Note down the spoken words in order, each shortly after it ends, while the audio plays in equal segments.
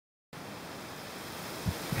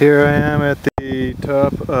Here I am at the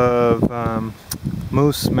top of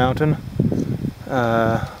Moose Mountain.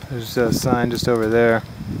 There's a sign just over there.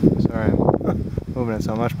 Sorry I'm moving it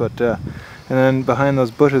so much, but and then behind those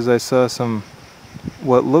bushes I saw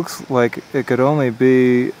what looks like it could only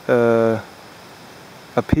be a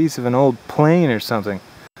piece of an old plane or something.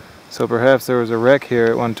 So perhaps there was a wreck here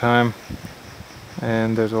at one time,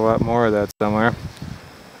 and there's a lot more of that somewhere.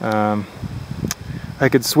 I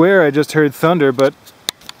could swear I just heard thunder, but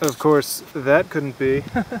of course that couldn't be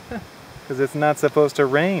because it's not supposed to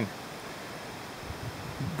rain.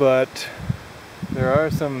 But there are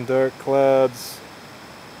some dark clouds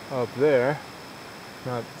up there.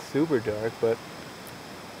 Not super dark, but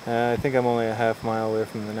I think I'm only a half mile away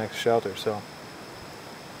from the next shelter, so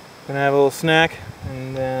gonna have a little snack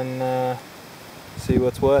and then see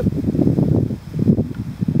what's what.